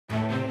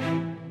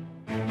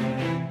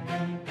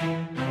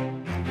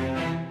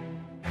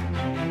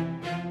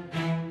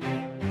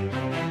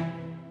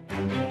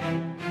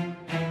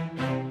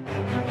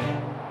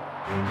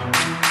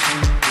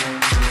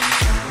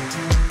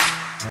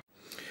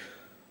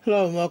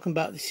Hello and welcome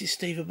back. This is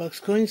Steve of Bucks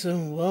Coins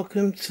and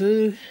welcome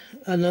to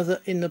another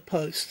In the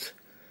Post.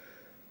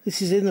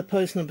 This is In the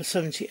Post number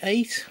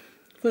 78.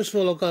 First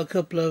of all, I've got a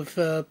couple of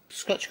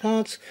scratch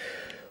cards.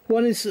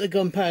 One is a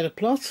gunpowder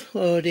plot I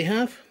already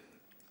have,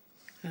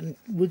 and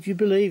would you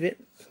believe it,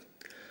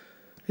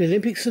 the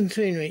Olympic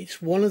centenary,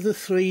 it's one of the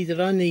three that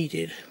I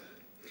needed.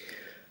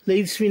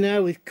 Leaves me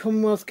now with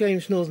Commonwealth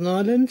Games Northern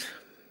Ireland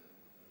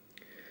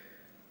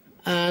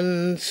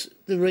and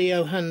the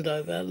Rio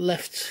handover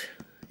left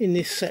in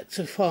this set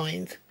to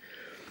find.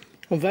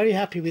 I'm very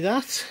happy with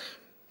that.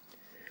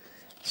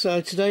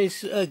 So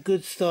today's a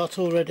good start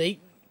already.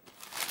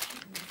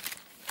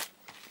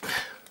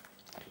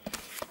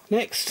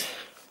 Next,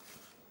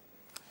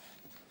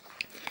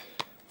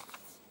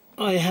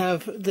 I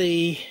have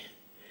the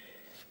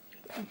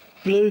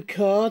blue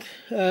card.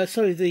 What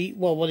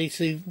is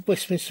the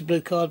Westminster blue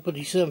card, but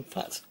it's in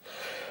fact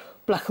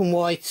black and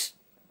white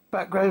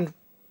background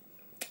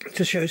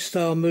to show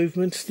star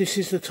movements. This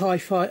is the TIE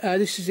Fighter.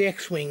 This is the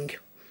X-Wing,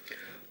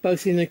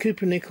 both in the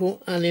Cooper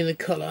nickel and in the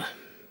colour.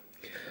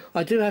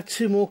 I do have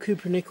two more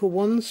Cooper nickel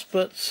ones,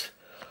 but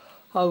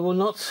I will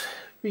not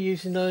be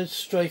using those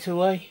straight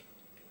away.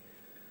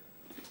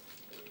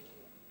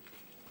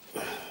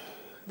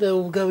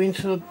 They'll go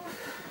into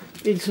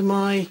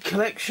my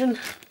collection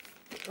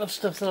of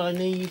stuff that I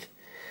need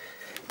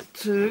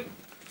to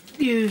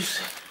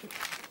use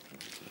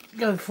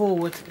going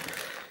forward,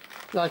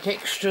 like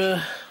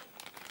extra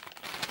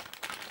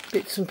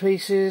bits and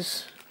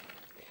pieces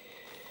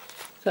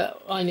that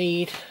I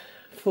need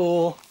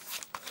for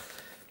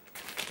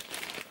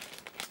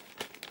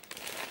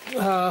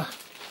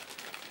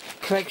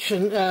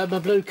collection, my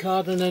blue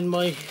card, and then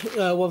my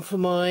one for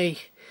my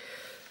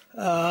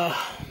what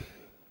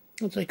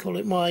do they call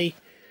it, my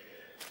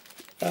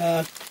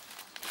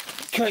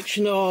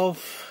collection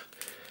of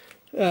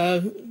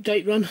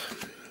date run.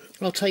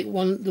 I'll take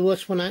the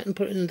worst one out and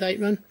put it in the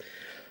date run.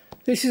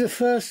 This is the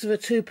first of a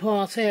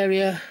two-part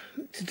area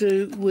to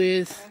do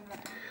with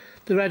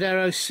the Red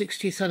Arrow's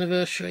 60th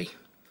anniversary.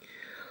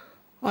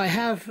 I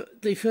have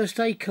the first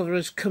aid cover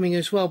as coming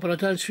as well, but I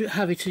don't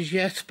have it as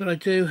yet, but I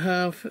do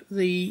have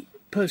the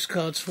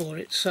postcards for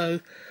it,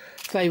 so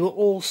they will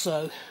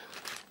also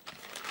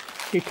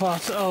be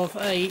part of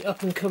a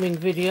up-and-coming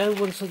video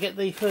once I get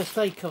the first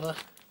aid cover,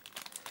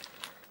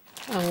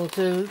 and we'll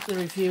do the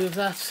review of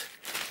that,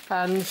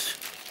 and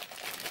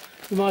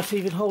we might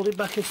even hold it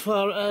back as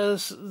far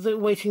as the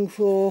waiting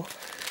for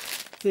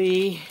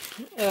the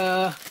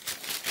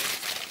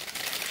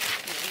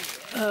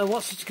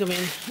what's it to come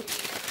in,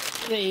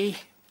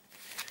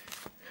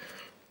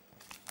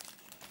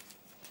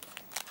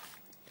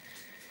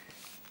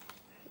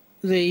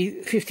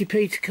 the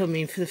 50p to come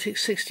in for the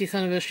 60th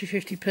anniversary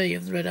 50p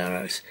of the Red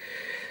Arrows.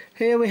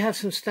 Here we have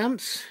some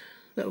stamps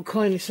that were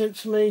kindly sent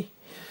to me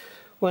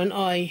when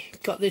I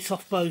got this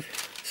off Bow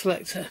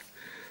Selector.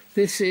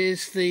 This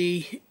is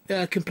the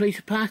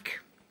completer pack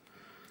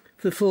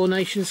for the Four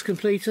Nations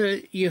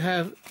completer. You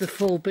have the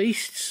four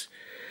beasts.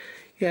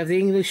 You have the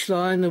English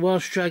lion, the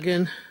Welsh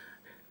dragon,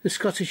 the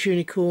Scottish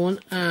unicorn,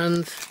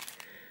 and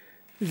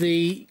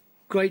the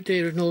Great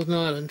Deer of Northern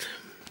Ireland.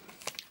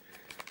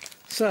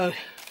 So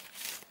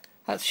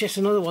that's just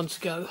another one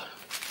to go.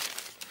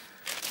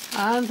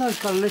 And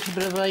I've got a little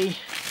bit of a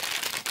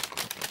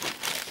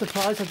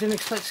surprise. I didn't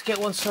expect to get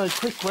one so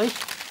quickly.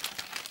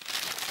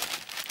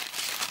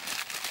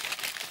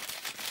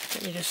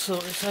 Let me just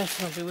sort this out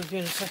and I'll be with you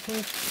in a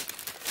second.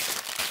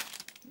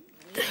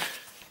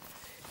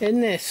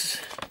 In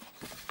this,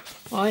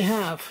 I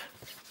have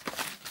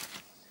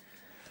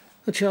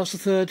a Charles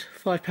III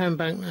 £5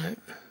 banknote.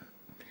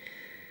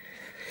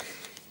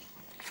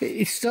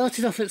 It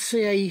started off at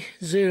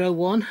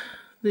CA01.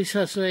 This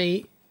has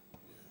a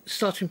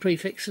starting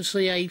prefix of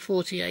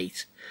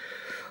CA48.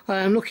 I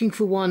am looking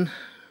for one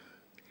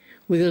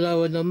with a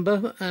lower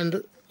number,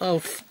 and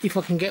if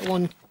I can get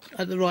one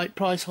at the right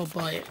price, I'll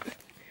buy it.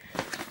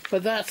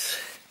 But that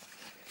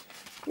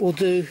will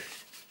do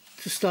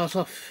to start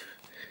off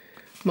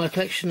my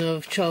collection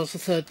of Charles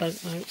III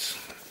banknotes.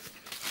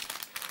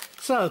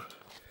 So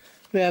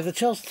we have the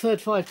Charles III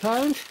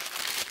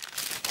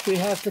 £5, we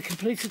have the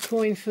completed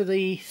coin for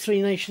the Three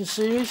Nations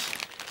series,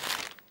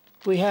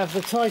 we have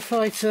the TIE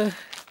Fighter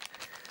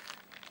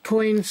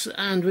coins,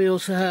 and we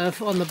also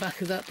have on the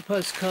back of that the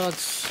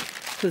postcards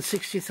for the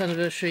 60th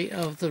anniversary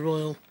of the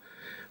Royal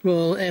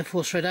Air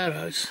Force Red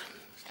Arrows.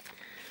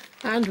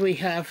 And we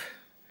have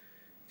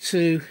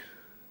two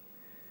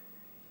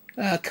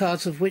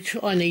cards, of which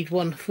I need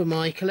one for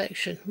my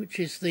collection, which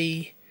is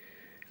the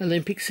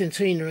Olympic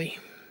centenary.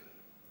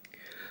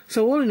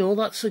 So all in all,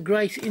 that's a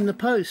great In the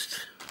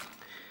Post.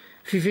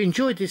 If you've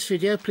enjoyed this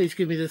video, please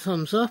give me the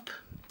thumbs up.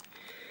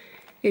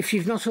 If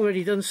you've not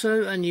already done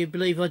so and you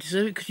believe I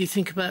deserve it, could you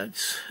think about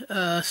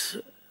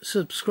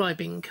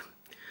subscribing?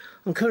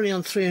 I'm currently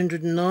on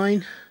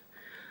 309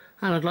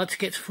 and I'd like to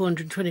get to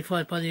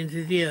 425 by the end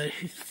of the year,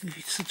 if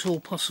it's at all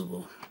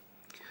possible.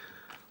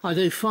 I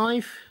do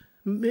 5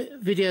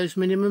 videos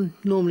minimum,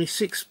 normally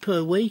 6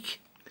 per week,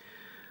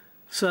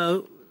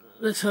 so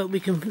let's hope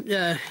we can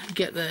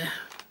get there.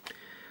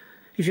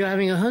 If you're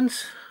having a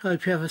hunt, I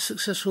hope you have a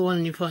successful one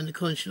and you find the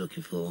coins you're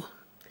looking for.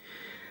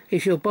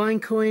 If you're buying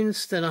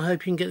coins, then I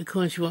hope you can get the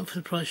coins you want for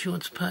the price you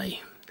want to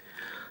pay.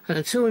 And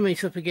until we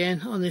meet up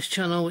again on this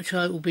channel, which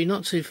I hope will be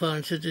not too far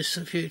into the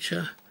distant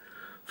future,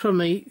 from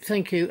me,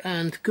 thank you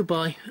and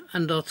goodbye,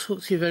 and I'll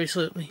talk to you very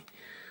shortly.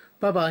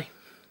 Bye bye.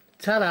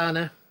 Ta-da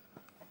now.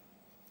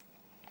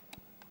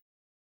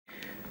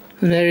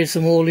 And there is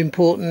the all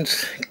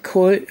important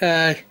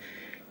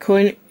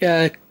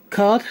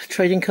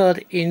trading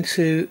card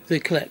into the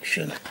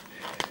collection.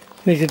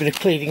 Needs a bit of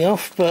cleaning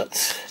off,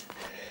 but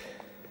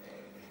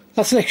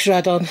that's an extra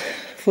add-on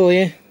for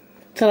you.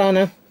 Ta-da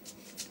now.